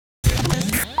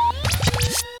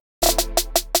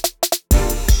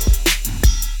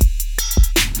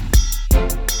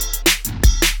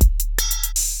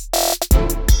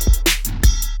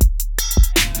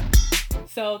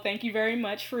So thank you very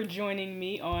much for joining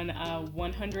me on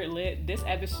 100 Lit. This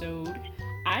episode,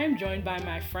 I am joined by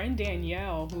my friend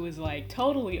Danielle, who is like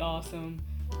totally awesome.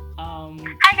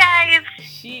 Hi guys!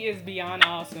 She is beyond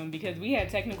awesome because we had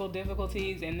technical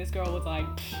difficulties and this girl was like,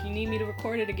 you need me to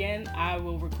record it again? I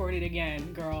will record it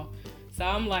again, girl. So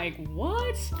I'm like,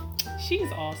 what?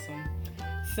 She's awesome.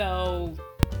 So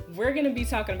we're going to be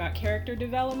talking about character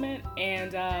development,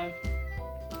 and I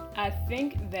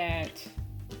think that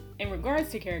in regards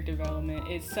to character development,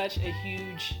 it's such a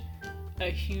huge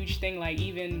thing, like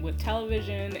even with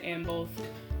television and both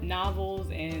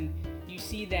novels, and you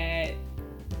see that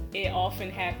it often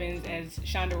happens, as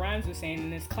Shonda Rhimes was saying in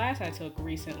this class I took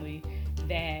recently,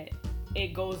 that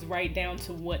it goes right down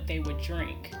to what they would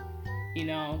drink, you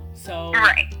know? So,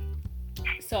 right.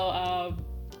 So,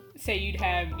 say you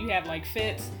have like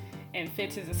Fitz, and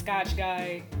Fitz is a Scotch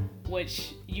guy,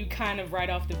 which you kind of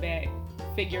right off the bat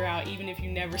figure out even if you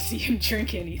never see him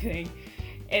drink anything.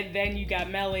 And then you got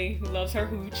Melly, who loves her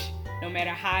hooch, no matter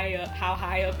how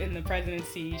high up in the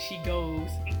presidency she goes.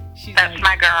 That's like,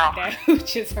 my girl. That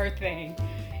hooch is her thing.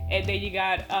 And then you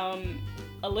got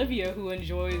Olivia, who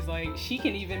enjoys, like, she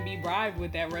can even be bribed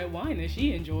with that red wine that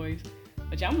she enjoys.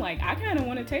 Which I'm like, I kind of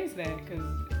want to taste that, because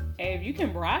if you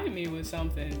can bribe me with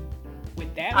something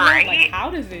with that right. wine, like, how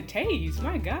does it taste?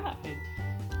 My God.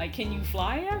 Like, can you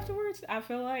fly afterwards? I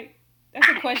feel like that's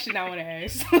a question I want to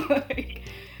ask.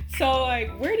 So, like,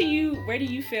 where do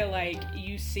you feel like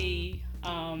you see,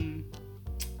 I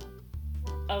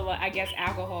guess,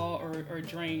 alcohol or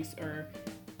drinks, or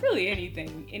really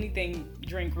anything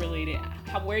drink related?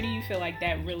 Where do you feel like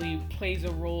that really plays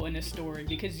a role in a story?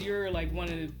 Because you're like one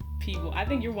of the people, I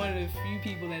think you're one of the few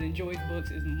people that enjoys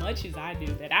books as much as I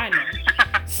do, that I know.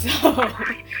 So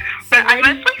I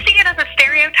mostly see it as a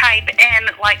stereotype in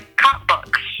like cop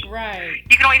books. Right.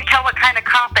 You can always tell what kind of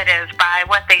cop it is by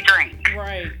what they drink.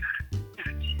 Right.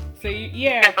 So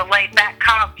yeah. There's the laid back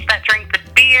cops that drink the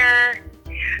beer,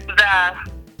 the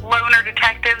loner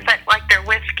detectives that like their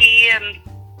whiskey, and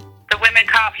the women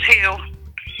cops who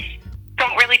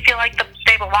don't really feel like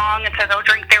they belong, and so they'll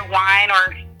drink their wine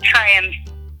or try and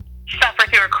suffer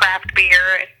through a craft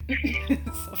beer.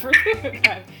 Suffer through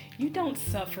craft. You don't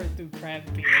suffer through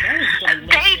craft beer. That is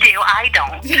delicious. They do. I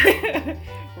don't.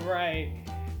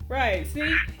 Right.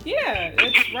 See, yeah,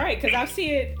 that's right. Because I've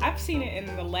seen it in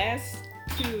the last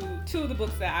two of the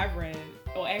books that I've read.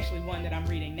 Well, actually, one that I'm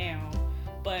reading now.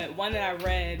 But one that I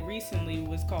read recently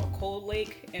was called Cold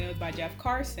Lake, and it was by Jeff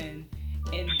Carson.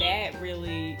 And that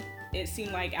really, it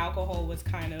seemed like alcohol was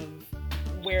kind of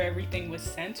where everything was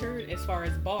centered, as far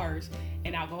as bars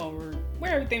and alcohol were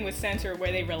where everything was centered,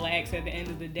 where they relax at the end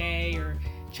of the day or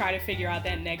try to figure out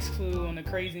that next clue on the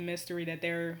crazy mystery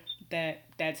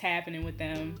that's happening with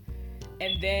them.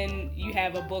 And then you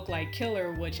have a book like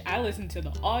Killer, which I listened to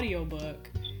the audiobook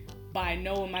by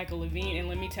Noah Michael Levine, and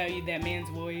let me tell you, that man's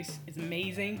voice is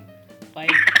amazing.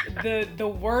 Like, the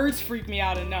words freak me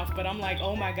out enough, but I'm like,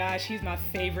 oh my gosh, he's my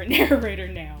favorite narrator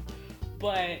now.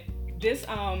 But this,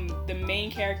 the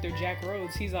main character, Jack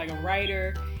Rhodes, he's like a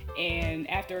writer, and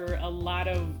after a lot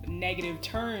of negative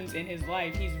turns in his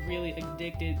life, he's really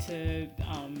addicted to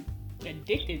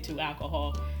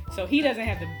alcohol. So he doesn't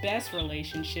have the best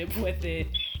relationship with it,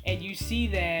 and you see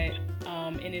that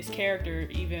in his character,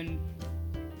 even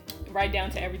right down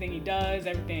to everything he does,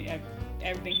 everything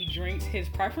he drinks. His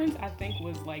preference, I think,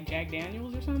 was like Jack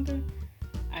Daniels or something.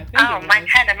 I think. Oh, my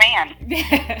kind of man.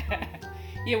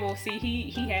 Yeah, well, see,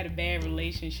 he had a bad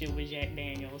relationship with Jack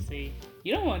Daniels. See,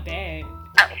 you don't want that.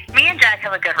 Oh, me and Jack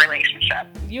have a good relationship.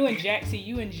 You and Jack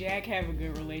have a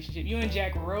good relationship. You and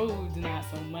Jack Rhodes, not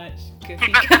so much, because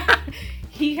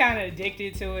he kind of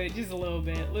addicted to it just a little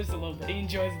bit. He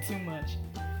enjoys it too much.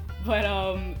 But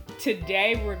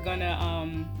today we're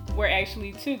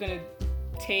actually gonna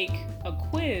take a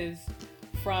quiz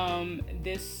from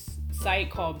this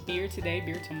site called Beer Today,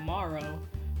 Beer Tomorrow,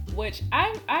 which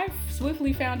I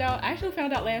swiftly found out. I actually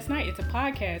found out last night. It's a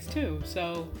podcast too,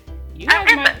 so you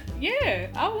guys might,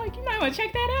 I was like, you might want to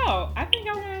check that out. I think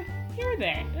I want to hear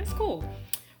that. That's cool.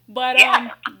 But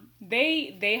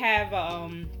they have a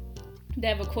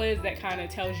quiz that kind of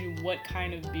tells you what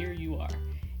kind of beer you are,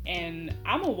 and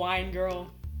I'm a wine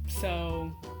girl,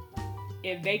 so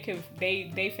if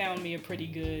they found me a pretty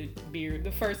good beer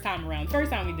the first time around. The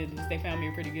first time we did this, they found me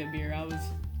a pretty good beer. I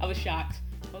was shocked.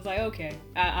 I was like, okay,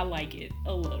 I like it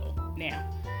a little now.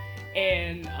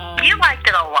 And you liked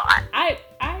it a lot. I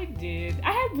did.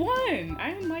 I had one.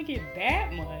 I didn't like it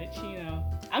that much, you know.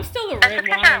 I'm still a That's red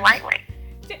because wine. you're lightweight.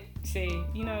 See,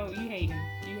 you know, you hating.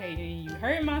 You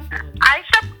hurting my feelings. I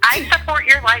I support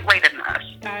your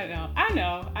lightweightedness. I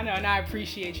know, and I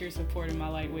appreciate your support of my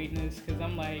lightweightness, because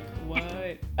I'm like,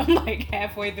 what? I'm like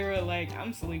halfway through it, like,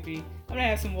 I'm sleepy. I'm gonna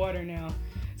have some water now.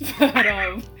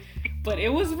 But it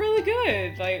was really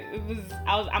good. Like,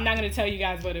 I'm not gonna tell you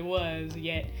guys what it was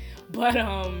yet, but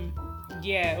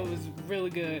yeah, it was really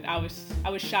good. I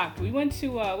was shocked. We went to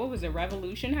what was it,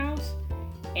 Revolution House,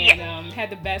 and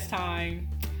had the best time.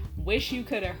 Wish you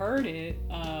could have heard it,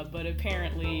 but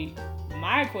apparently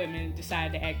my equipment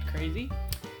decided to act crazy.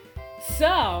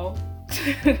 So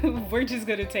we're just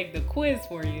gonna take the quiz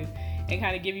for you and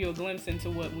kind of give you a glimpse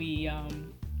into what we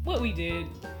did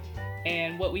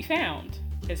and what we found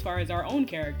as far as our own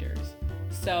characters.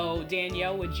 So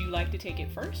Danielle, would you like to take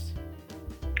it first?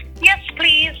 Yes,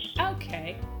 please.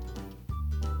 Okay.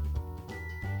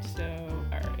 So,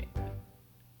 alright.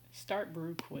 Start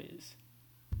brew quiz.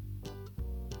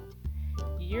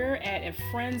 You're at a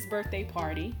friend's birthday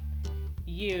party.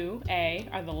 You, A,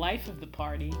 are the life of the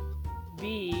party.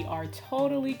 B, are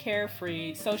totally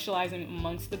carefree, socializing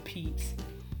amongst the peeps.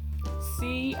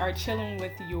 C, are chilling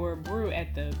with your brew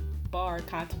at the bar,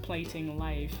 contemplating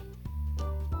life.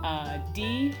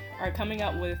 D, are coming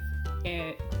up with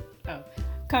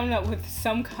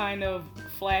some kind of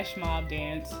flash mob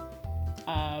dance.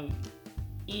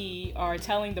 E, are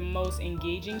telling the most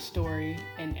engaging story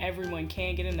and everyone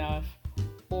can't get enough.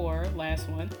 Or, last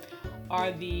one,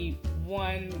 are the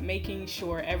one making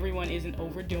sure everyone isn't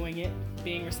overdoing it,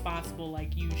 being responsible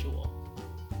like usual.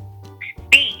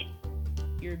 B.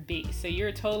 You're B. So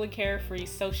you're totally carefree,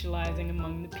 socializing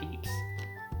among the peeps.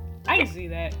 I can see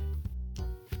that.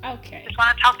 Okay. Just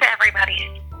want to talk to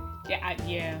everybody.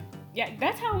 Yeah,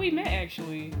 that's how we met,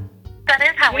 actually. That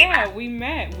is how we met.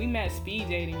 Yeah, we met speed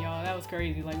dating, y'all. That was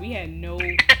crazy. Like, we had no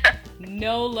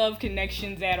love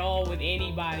connections at all with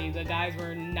anybody. The guys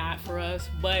were not for us,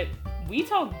 but we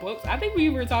talked books. I think we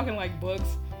were talking like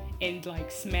books and like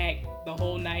smack the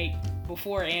whole night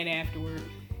before and afterward.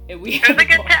 And it was a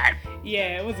good time.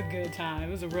 Yeah, it was a good time.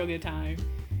 It was a real good time.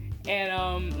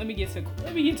 And let me get to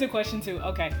question 2.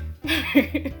 Okay.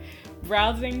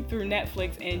 Browsing through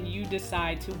Netflix and you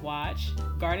decide to watch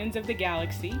Guardians of the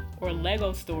Galaxy or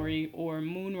Lego Story or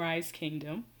Moonrise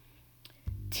Kingdom,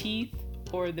 Teeth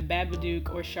or The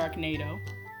Babadook or Sharknado,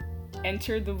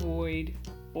 Enter the Void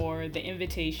or The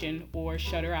Invitation or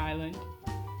Shutter Island,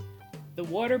 The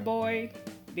Waterboy,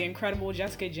 The Incredible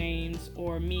Jessica James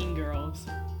or Mean Girls,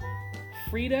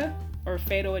 Frida or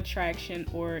Fatal Attraction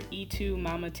or E2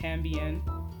 Mama Tambien,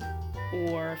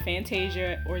 or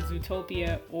Fantasia or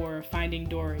Zootopia or Finding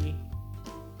Dory.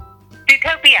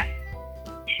 Zootopia.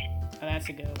 Oh, that's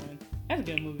a good one. That's a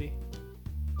good movie.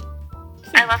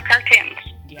 I love cartoons.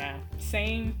 Yeah,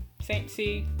 same.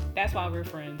 See, that's why we're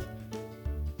friends.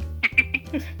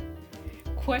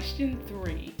 Question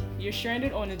 3. You're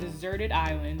stranded on a deserted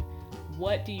island.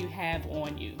 What do you have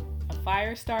on you? A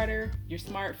fire starter, your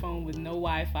smartphone with no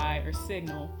Wi-Fi or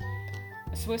signal,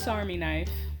 a Swiss Army knife,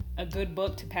 a good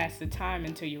book to pass the time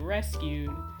until you're rescued,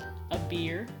 a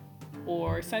beer,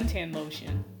 or suntan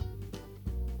lotion.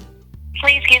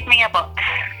 Please give me a book.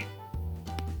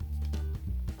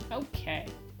 Okay.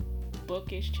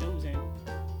 Book is chosen.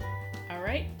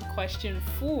 Alright, question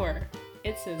 4.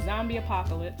 It's a zombie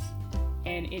apocalypse,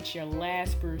 and it's your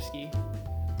last brewski.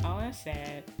 Oh, that's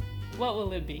sad. What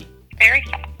will it be? Very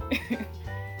sad.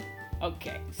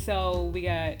 Okay, so we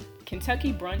got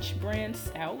Kentucky Brunch Brand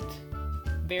Stout,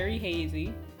 Very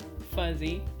Hazy,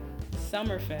 Fuzzy,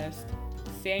 Summerfest,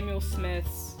 Samuel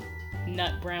Smith's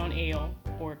Nut Brown Ale,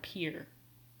 or Pier.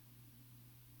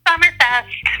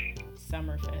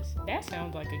 Summerfest. That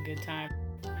sounds like a good time.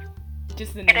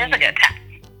 Just the name. It is a good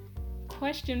time.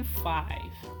 Question 5.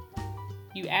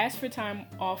 You asked for time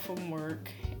off from work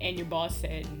and your boss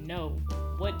said no.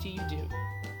 What do you do?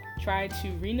 Try to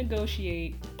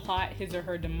renegotiate, plot his or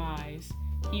her demise.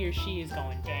 He or she is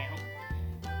going down.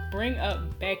 Bring up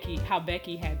how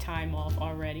Becky had time off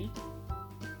already.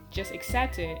 Just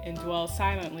accept it and dwell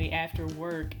silently after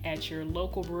work at your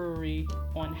local brewery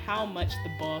on how much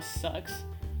the boss sucks.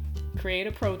 Create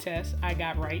a protest, I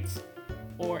got rights,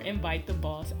 or invite the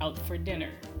boss out for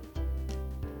dinner.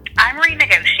 I'm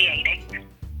renegotiating.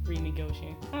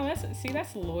 Renegotiate. Oh, that's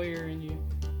a lawyer in you.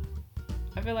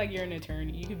 I feel like you're an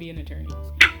attorney. You could be an attorney.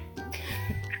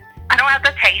 I don't have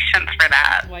the patience for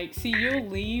that. Like, see, you'll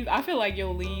leave. I feel like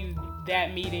you'll leave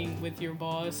that meeting with your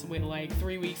boss with like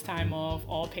 3 weeks time off,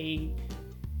 all paid.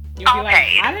 You'll all be like,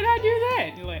 paid. How did I do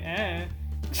that? You're like,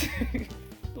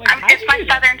 it's my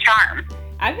southern charm.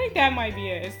 I think that might be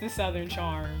it. It's the southern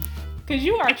charm. Because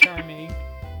you are charming.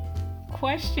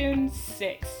 Question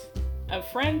 6. A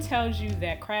friend tells you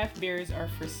that craft beers are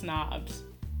for snobs.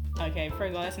 Okay,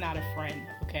 first of all, that's not a friend.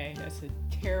 Okay, that's a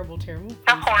terrible, terrible person.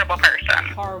 A horrible person.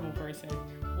 Horrible person.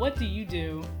 What do you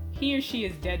do? He or she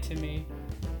is dead to me.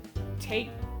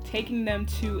 Taking them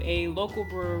to a local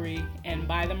brewery and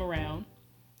buy them around.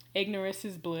 Ignorance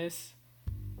is bliss.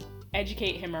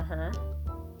 Educate him or her.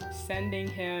 Sending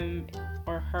him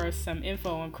or her some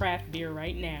info on craft beer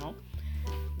right now.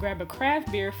 Grab a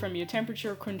craft beer from your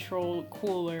temperature-controlled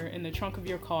cooler in the trunk of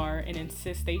your car and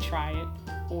insist they try it.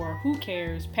 Or, who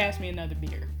cares, pass me another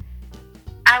beer.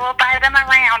 I will buy them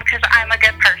around because I'm a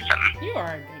good person. You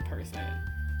are a good person.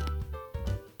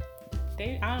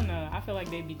 I don't know. I feel like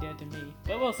they'd be dead to me.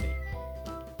 But we'll see.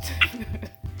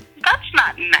 That's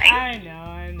not nice. I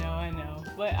know.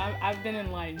 But I've been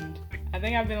enlightened. I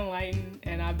think I've been enlightened,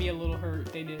 and I'd be a little hurt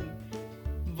if they didn't.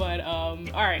 But,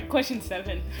 alright, question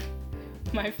 7.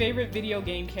 My favorite video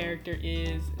game character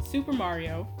is Super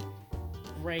Mario,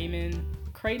 Rayman,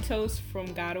 Kratos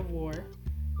from God of War,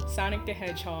 Sonic the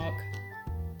Hedgehog,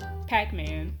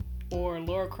 Pac-Man, or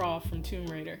Lara Croft from Tomb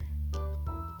Raider.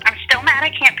 I'm still mad I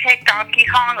can't pick Donkey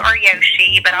Kong or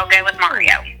Yoshi, but I'll go with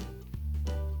Mario.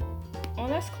 Oh,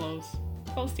 that's close.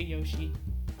 Close to Yoshi.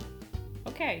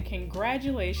 Okay,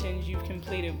 congratulations, you've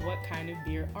completed What Kind of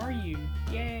Beer Are You?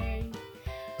 Yay!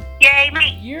 Yay,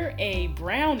 me! You're a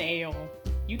brown ale.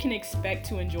 You can expect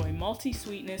to enjoy malty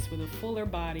sweetness with a fuller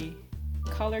body.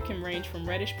 Color can range from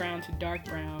reddish brown to dark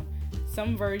brown.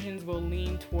 Some versions will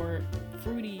lean toward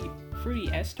fruity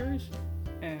esters,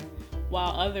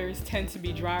 while others tend to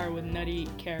be drier with nutty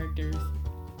characters.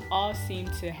 All seem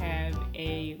to have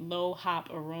a low hop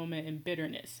aroma and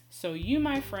bitterness. So you,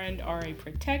 my friend, are a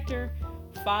protector,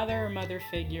 father or mother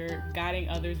figure, guiding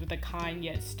others with a kind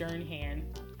yet stern hand.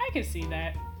 I can see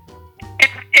that.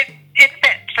 It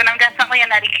fits, and I'm definitely a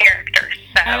nutty character,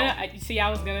 so... I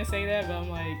was gonna say that, but I'm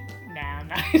like, nah, I'm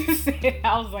not gonna say it.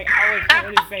 I was like, I was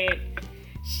going to say it.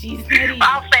 She's nutty.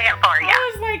 I'll say it for you.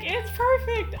 I was like, it's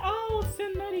perfect. Oh, it's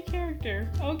a nutty character.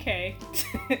 Okay.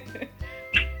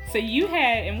 So you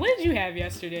had, and what did you have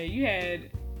yesterday?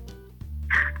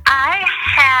 I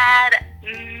had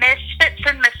Misfits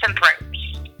and Misanthropes.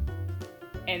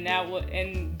 And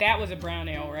that was a brown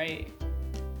ale, right?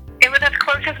 It was as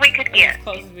close as we could get. As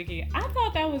close as we could get. I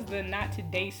thought that was the Not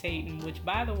Today Satan, which,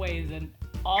 by the way, is an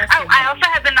awesome. Oh, I also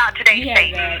had the Not Today Satan.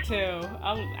 You had that too.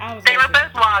 They were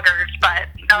both lagers, but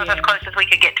that was as close as we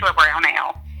could get to a brown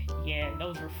ale. Yeah,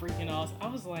 those were freaking awesome. I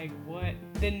was like, what?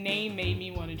 The name made me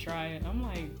want to try it. I'm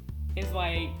like, it's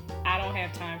like, I don't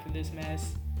have time for this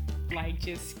mess. Like,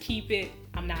 just keep it.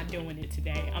 I'm not doing it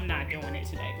today.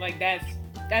 Like,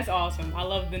 that's awesome. I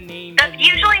love the name. That's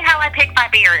usually how I pick my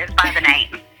beer, is by the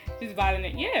name. Just by the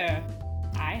name. Yeah.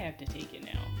 I have to take it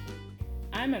now.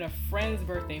 I'm at a friend's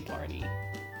birthday party.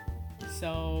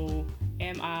 So,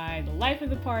 am I the life of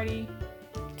the party?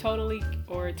 Totally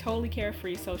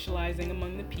carefree, socializing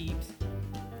among the peeps,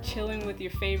 chilling with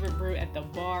your favorite brew at the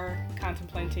bar,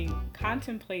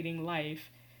 contemplating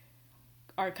life,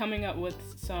 or coming up with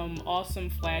some awesome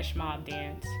flash mob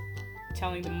dance,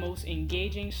 telling the most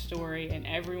engaging story and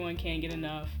everyone can't get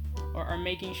enough, or are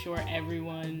making sure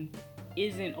everyone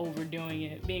isn't overdoing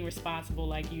it, being responsible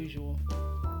like usual.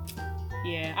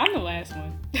 Yeah, I'm the last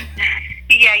one.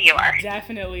 Yeah, you are.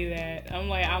 Definitely that.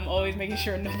 I'm always making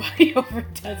sure nobody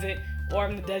overdoes it, or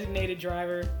I'm the designated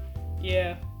driver.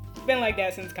 Yeah, it's been like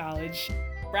that since college.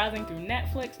 Browsing through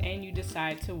Netflix and you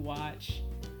decide to watch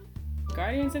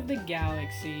Guardians of the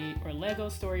Galaxy, or Lego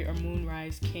Story, or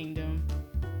Moonrise Kingdom,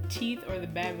 Teeth, or The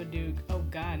Babadook. Oh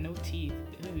god, no teeth.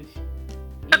 Ugh.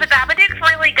 So The Babadook's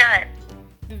really good.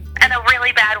 In a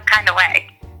really bad kind of way.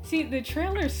 See, the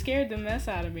trailer scared the mess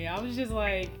out of me. I was just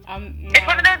like, It's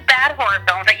one of those bad horror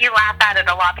films that you laugh at it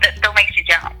a lot, but it still makes you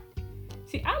jump.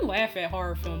 See, I laugh at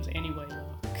horror films anyway,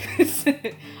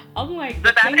 though. I'm like... The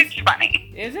Babadook's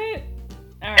funny. Is it?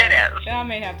 All right. It is. I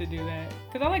may have to do that.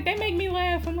 Because they make me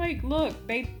laugh. I'm like, look,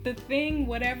 the thing,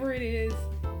 whatever it is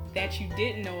that you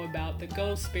didn't know about, the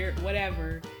ghost, spirit,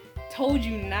 whatever, told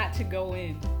you not to go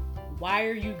in. Why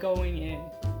are you going in?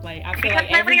 Like, I feel because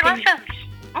like nobody everything... listens.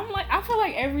 I feel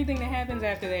like everything that happens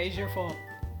after that is your fault.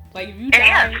 Like, if you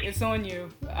die, it's on you.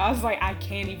 I was like, I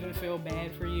can't even feel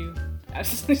bad for you. I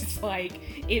was just like,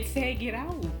 it said get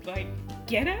out. Like,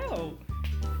 get out.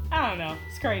 I don't know.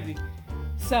 It's crazy.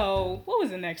 So, what was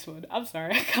the next one? I'm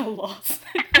sorry, I got lost.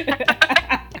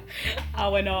 I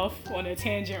went off on a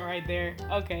tangent right there.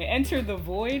 Okay, Enter the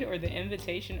Void, or The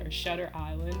Invitation, or Shutter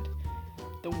Island,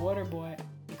 The Waterboy,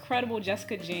 Incredible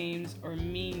Jessica James, or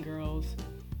Mean Girls,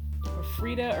 or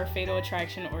Frida, or Fatal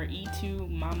Attraction, or E2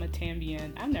 Mama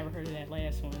Tambien. I've never heard of that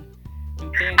last one.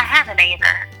 I haven't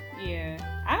either. Yeah,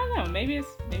 I don't know. Maybe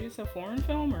it's a foreign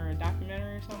film or a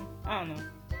documentary or something. I don't know.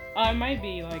 It might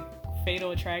be like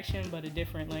Fatal Attraction, but a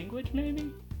different language,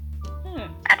 maybe. I don't know.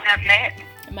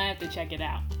 I might have to check it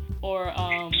out. Or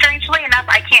Strangely enough,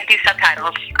 I can't do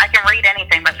subtitles. I can read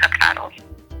anything but subtitles.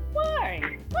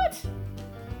 why? What?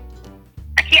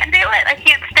 I can't do it. I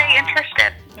can't stay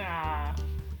interested.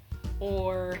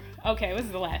 Or okay, what's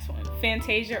the last one?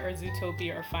 Fantasia or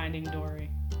Zootopia or Finding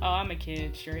Dory? Oh, I'm a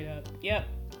kid, straight up. Yep.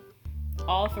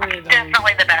 All three of those.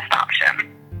 Definitely the best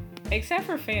option. Except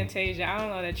for Fantasia, I don't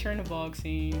know, that Chernobog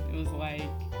scene, it was like,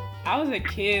 I was a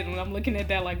kid when I'm looking at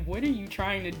that like, what are you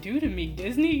trying to do to me,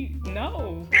 Disney?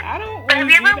 No, I don't want to Have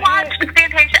do you ever that. watched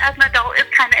Fantasia as an adult?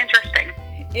 It's kind of interesting.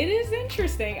 It is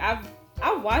interesting.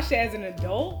 I watched it as an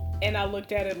adult, and I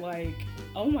looked at it like,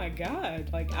 oh my god,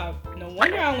 like, no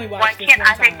wonder I only watched this one time.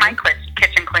 Why can't I make my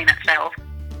kitchen clean itself?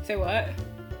 Say what?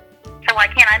 So why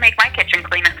can't I make my kitchen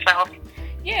clean itself?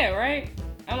 Yeah, right?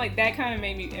 I'm like, that kind of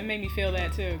made me feel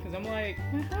that too, because I'm like,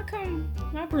 how come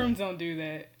my brooms don't do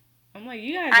that? I'm like,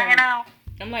 you guys I know.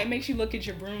 I'm like, makes you look at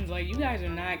your brooms like, you guys are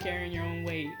not carrying your own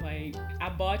weight. Like, I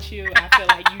bought you, I feel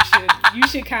like you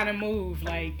should kind of move.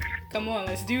 Like, come on,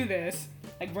 let's do this.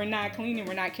 Like, we're not cleaning,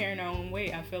 we're not carrying our own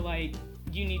weight. I feel like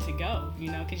you need to go,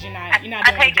 you know, because you're not doing I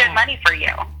paid your job. good money for you.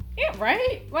 Yeah,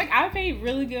 right? Like, I paid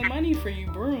really good money for you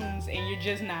brooms, and you're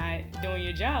just not doing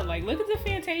your job. Like, look at the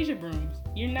Fantasia brooms.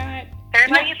 You're not... They're you're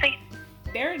not- lazy.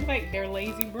 they're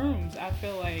lazy brooms. I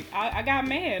feel like I got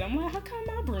mad. I'm like, how come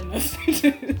my broom doesn't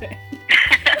do that?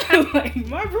 I'm like,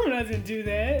 my broom doesn't do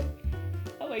that.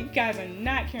 I'm like, you guys are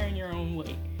not carrying your own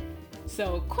weight.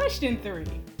 So, question 3.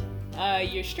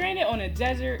 You're stranded on a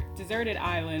deserted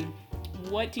island.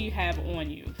 What do you have on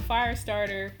you? Fire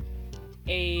starter,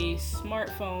 a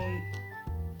smartphone,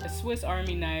 a Swiss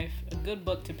Army knife, a good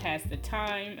book to pass the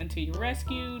time until you're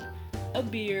rescued, a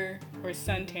beer, or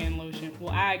suntan lotion.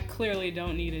 Well, I clearly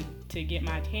don't need it to get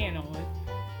my tan on.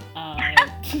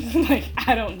 Like,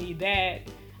 I don't need that.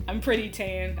 I'm pretty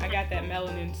tan. I got that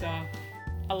melanin, so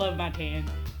I love my tan.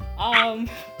 I'm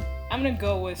gonna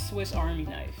go with Swiss Army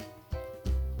knife.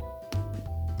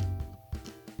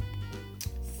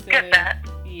 So, Good bet.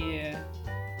 yeah.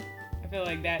 I feel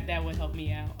like that would help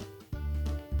me out.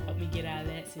 Help me get out of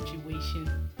that situation.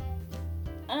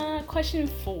 Question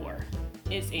 4.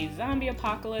 It's a zombie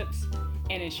apocalypse,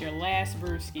 and it's your last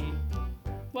brewski.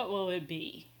 What will it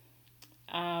be?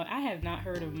 I have not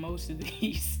heard of most of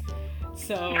these.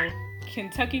 So,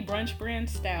 Kentucky Brunch Brand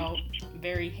Stout,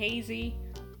 very hazy,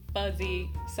 fuzzy,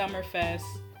 Summerfest,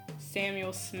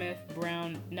 Samuel Smith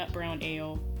Nut Brown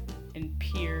Ale, and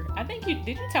Pier. I think did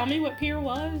you tell me what Pier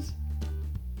was?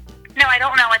 No, I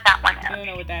don't know what that one I is. don't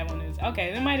know what that one is.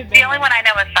 Okay, it might have been The only one I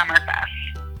know is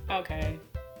Summerfest. Okay.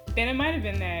 Then it might have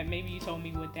been that. Maybe you told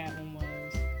me what that one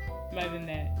was. It might have been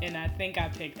that. And I think I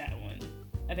picked that one.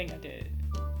 I think I did.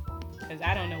 Because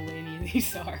I don't know what any of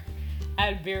these are. I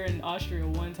had beer in Austria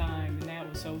one time, and that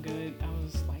was so good. I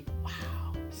was like,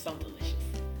 wow, so delicious.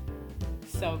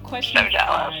 So, question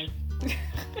 5.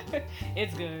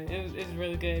 It's good. It's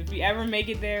really good. If you ever make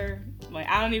it there, like,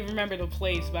 I don't even remember the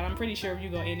place, but I'm pretty sure if you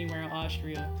go anywhere in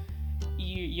Austria,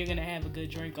 you're gonna have a good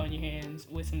drink on your hands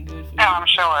with some good food. Oh, I'm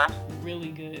sure.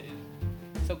 Really good.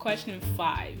 So question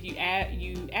 5. You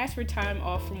asked for time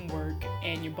off from work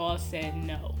and your boss said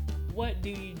no. What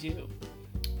do?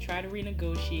 Try to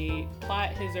renegotiate,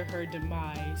 plot his or her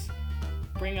demise,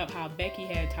 bring up how Becky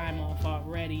had time off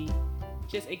already,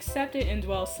 just accept it and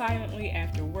dwell silently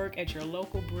after work at your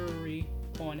local brewery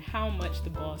on how much the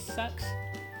boss sucks,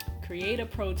 create a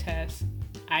protest,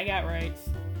 I got rights,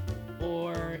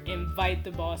 or invite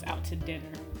the boss out to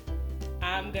dinner.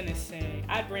 I'm gonna say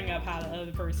I'd bring up how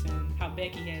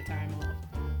Becky had time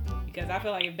off, because I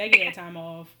feel like if Becky had time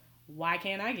off, why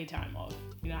can't I get time off?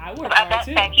 You know, I work I hard bet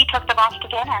too. Becky took the boss to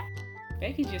dinner.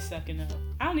 Becky just sucking up.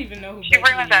 I don't even know who She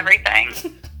Becky ruins is.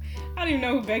 everything. I don't even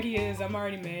know who Becky is. I'm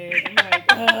already mad. I'm like,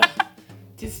 ugh,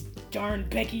 this darn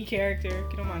Becky character.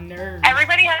 Get on my nerves.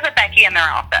 Everybody has a Becky in their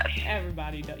office.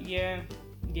 Everybody does. Yeah,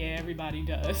 everybody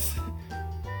does.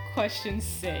 Question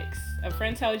 6. A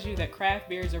friend tells you that craft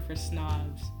beers are for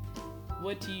snobs.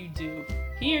 What do?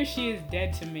 He or she is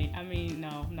dead to me. I mean,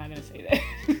 no, I'm not going to say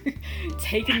that.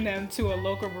 Taking them to a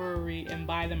local brewery and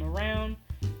buy them around.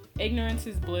 Ignorance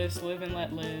is bliss, live and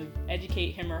let live.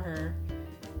 Educate him or her.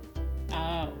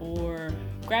 Or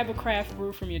grab a craft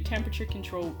brew from your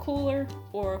temperature-controlled cooler.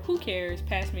 Or who cares,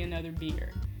 pass me another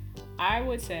beer. I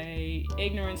would say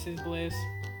ignorance is bliss.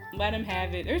 Let them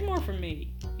have it. There's more for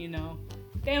me, you know.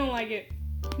 If they don't like it,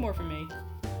 more for me.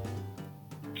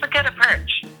 It's a good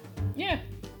approach. Yeah,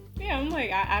 I'm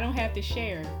like, I don't have to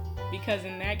share, because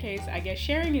in that case, I guess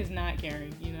sharing is not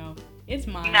caring, you know? It's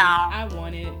mine. No. I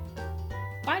want it.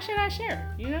 Why should I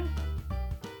share, you know?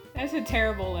 That's a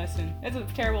terrible lesson. That's a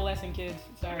terrible lesson, kids.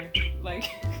 Sorry. Like,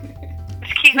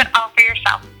 Just keep it all for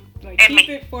yourself. like And keep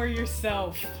me. it for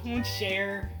yourself. Don't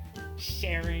share.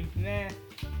 Sharing. Nah.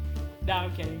 No,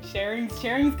 I'm kidding. Sharing's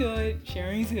good.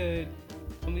 Sharing's good.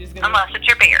 I'm just gonna. Unless it's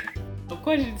your beer. So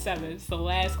question 7. It's the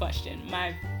last question.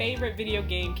 My favorite video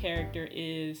game character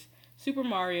is Super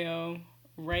Mario,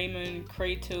 Rayman,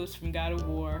 Kratos from God of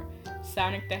War,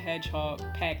 Sonic the Hedgehog,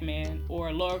 Pac-Man,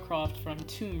 or Lara Croft from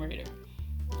Tomb Raider.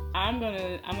 I'm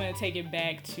gonna take it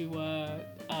back to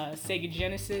Sega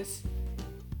Genesis,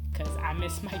 because I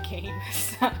miss my game.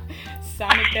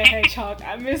 Sonic the Hedgehog.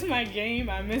 I miss my game.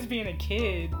 I miss being a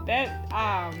kid.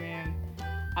 Man.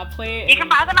 I play it. You can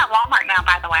buy them at Walmart now,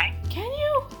 by the way. Can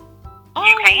you? Oh,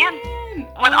 You can. Man.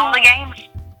 With all the games.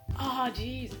 Oh,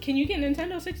 jeez. Can you get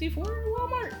Nintendo 64 at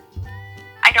Walmart?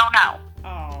 I don't know.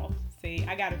 Oh, see,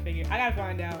 I gotta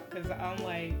find out, because I'm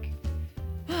like,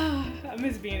 I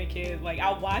miss being a kid. Like,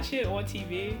 I'll watch it on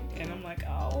TV, and I'm like,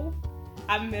 oh,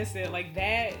 I miss it. Like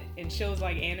that, and shows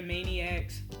like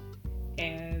Animaniacs,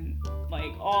 and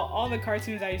like all the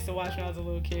cartoons I used to watch when I was a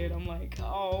little kid. I'm like,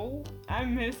 oh, I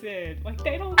miss it. Like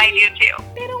I do too.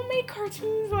 They don't make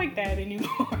cartoons like that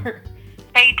anymore.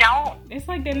 They don't. It's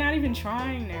like they're not even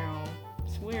trying now.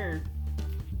 It's weird.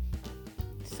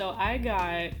 So I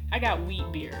got wheat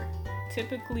beer,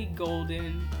 typically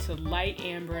golden to light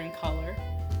amber in color.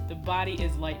 The body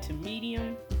is light to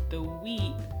medium. The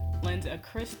wheat lends a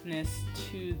crispness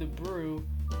to the brew,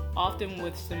 often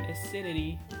with some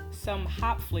acidity. Some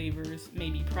hop flavors may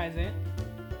be present,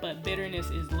 but bitterness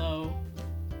is low.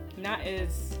 Not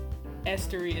as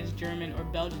estery as German or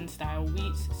Belgian style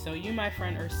wheats, so you, my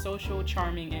friend, are social,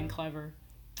 charming, and clever.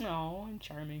 Oh, I'm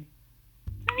charming.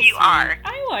 You are.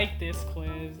 I like this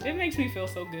quiz. It makes me feel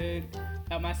so good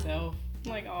about myself.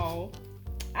 I'm like, oh,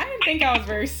 I didn't think I was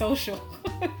very social.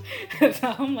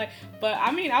 So I'm like, but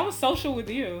I mean, I was social with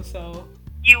you, so.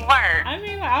 You were. I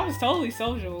mean, like, I was totally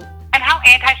social. And how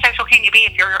antisocial can you be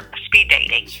if you're speed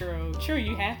dating? True,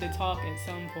 you have to talk at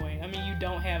some point. I mean, you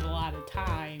don't have a lot of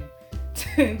time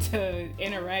to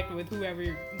interact with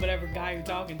whatever guy you're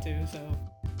talking to, so.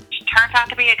 Which turns out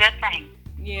to be a good thing.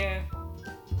 Yeah.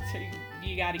 So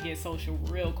you gotta get social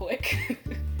real quick.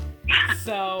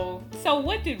 So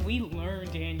what did we learn,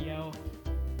 Danielle?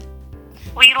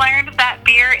 We learned that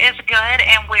beer is good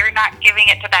and we're not giving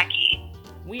it to Becky.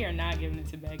 We are not giving it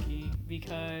to Becky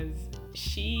because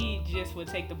she just would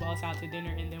take the boss out to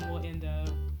dinner and then we'll end up,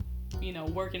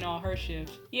 working all her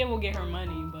shifts. Yeah, we'll get her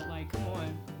money, but like, come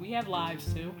on. We have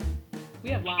lives too. We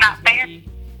have lives, Not fair. Becky.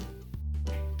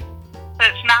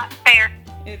 It's not fair.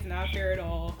 It's not fair at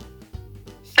all.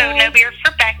 So no beer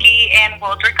for Becky and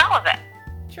we'll drink all of it.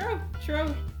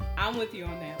 True. I'm with you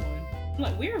on that one.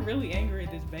 Like, we're really angry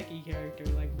at this Becky character.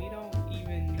 Like, we don't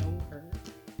even know her.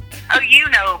 Oh, you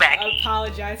know Becky. I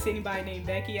apologize to anybody named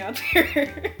Becky out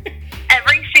there.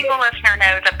 Every single listener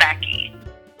knows a Becky.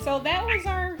 So that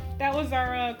was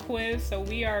our quiz. So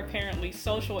we are apparently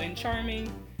social and charming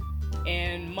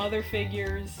and mother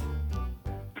figures,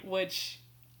 which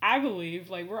I believe,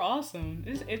 like, we're awesome.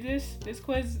 This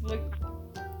quiz, like,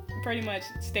 pretty much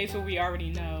states what we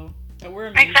already know. And we're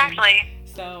amazing. Exactly.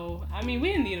 So, I mean, we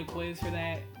didn't need a quiz for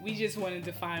that. We just wanted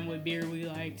to find what beer we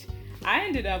liked. I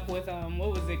ended up with, what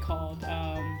was it called?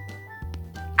 I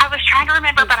was trying to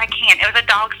remember, but I can't. It was a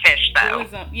dogfish, though.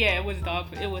 It was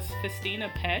dogfish. It was Festina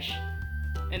Pesh.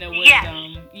 And it was,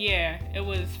 yes. It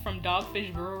was from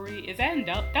Dogfish Brewery. Is that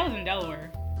that was in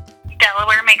Delaware?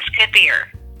 Delaware makes good beer.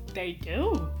 They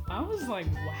do. I was like,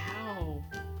 wow.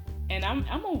 And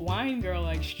I'm a wine girl,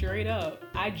 like, straight up.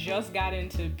 I just got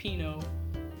into Pinot,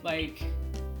 like,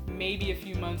 maybe a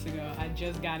few months ago. I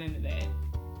just got into that.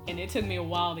 And it took me a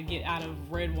while to get out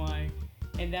of red wine.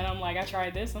 And then I'm like, I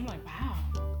tried this. I'm like, wow,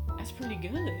 that's pretty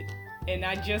good. And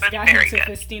I just got into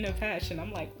Festina Pesh, and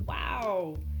I'm like,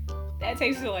 wow, that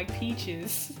tasted like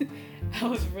peaches. That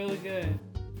was really good.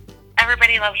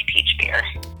 Everybody loves peach beer.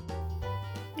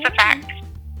 It's a fact.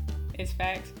 It's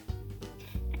facts.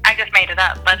 I just made it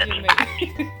up, but it's a fact.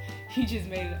 You just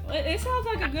made it up. It sounds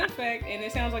like a good fact, and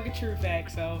it sounds like a true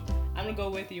fact, so I'm going to go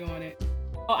with you on it.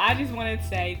 Well, I just wanted to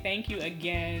say thank you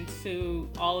again to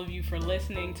all of you for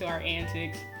listening to our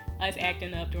antics, us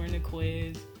acting up during the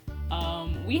quiz.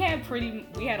 We had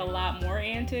a lot more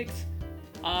antics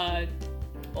when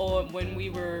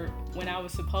I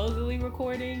was supposedly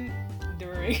recording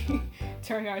during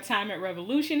our time at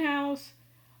Revolution House,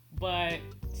 but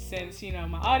since,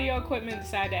 my audio equipment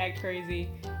decided to act crazy,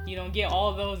 you don't get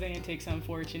all those antics,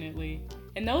 unfortunately.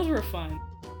 And those were fun.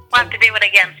 We'll have to do it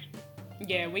again.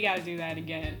 Yeah, we gotta do that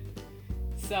again.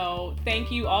 So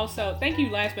thank you last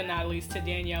but not least to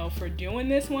Danielle for doing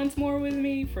this once more with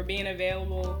me, for being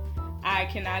available. I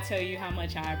cannot tell you how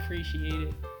much I appreciate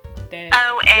it.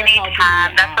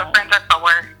 Anytime. That's what friends are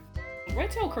for. Right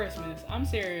till Christmas. I'm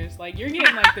serious. Like, you're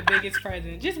getting like the biggest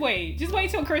present. Just wait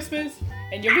till Christmas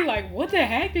and you'll be like, what the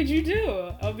heck did you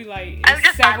do? I'll be like,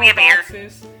 it's several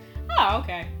boxes. Oh,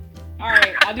 okay.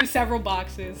 Alright, I'll do several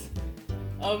boxes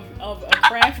of a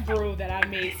craft brew that I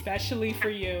made specially for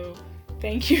you.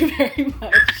 Thank you very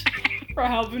much for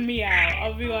helping me out.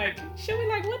 I'll be like, she'll be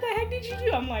like, what the heck did you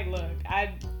do? I'm like, look,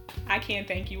 I can't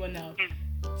thank you enough.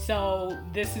 So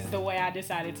this is the way I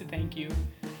decided to thank you.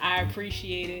 I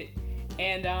appreciate it.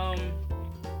 And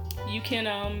you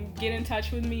can get in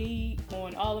touch with me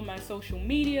on all of my social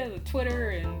media, the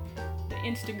Twitter and the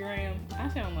Instagram. I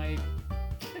sound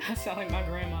like my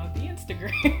grandma. The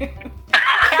Instagram.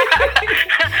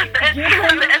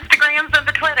 The Instagrams and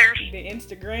the Twitters. The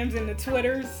Instagrams and the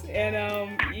Twitters.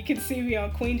 And you can see me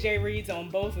on Queen J Reads on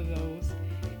both of those.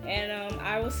 And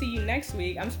I will see you next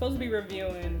week. I'm supposed to be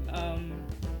reviewing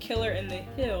Killer in the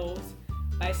Hills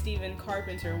by Stephen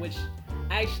Carpenter, which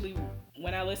actually,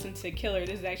 when I listened to Killer,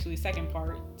 this is actually the second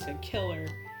part to Killer,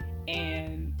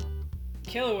 and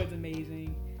Killer was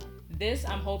amazing. This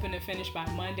I'm hoping to finish by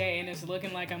Monday, and it's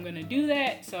looking like I'm gonna do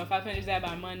that. So if I finish that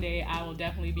by Monday, I will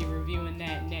definitely be reviewing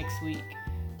that next week.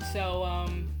 So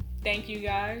thank you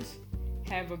guys.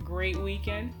 Have a great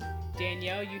weekend.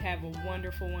 Danielle, you have a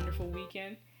wonderful, wonderful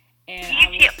weekend. And I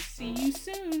will see you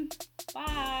soon.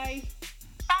 Bye.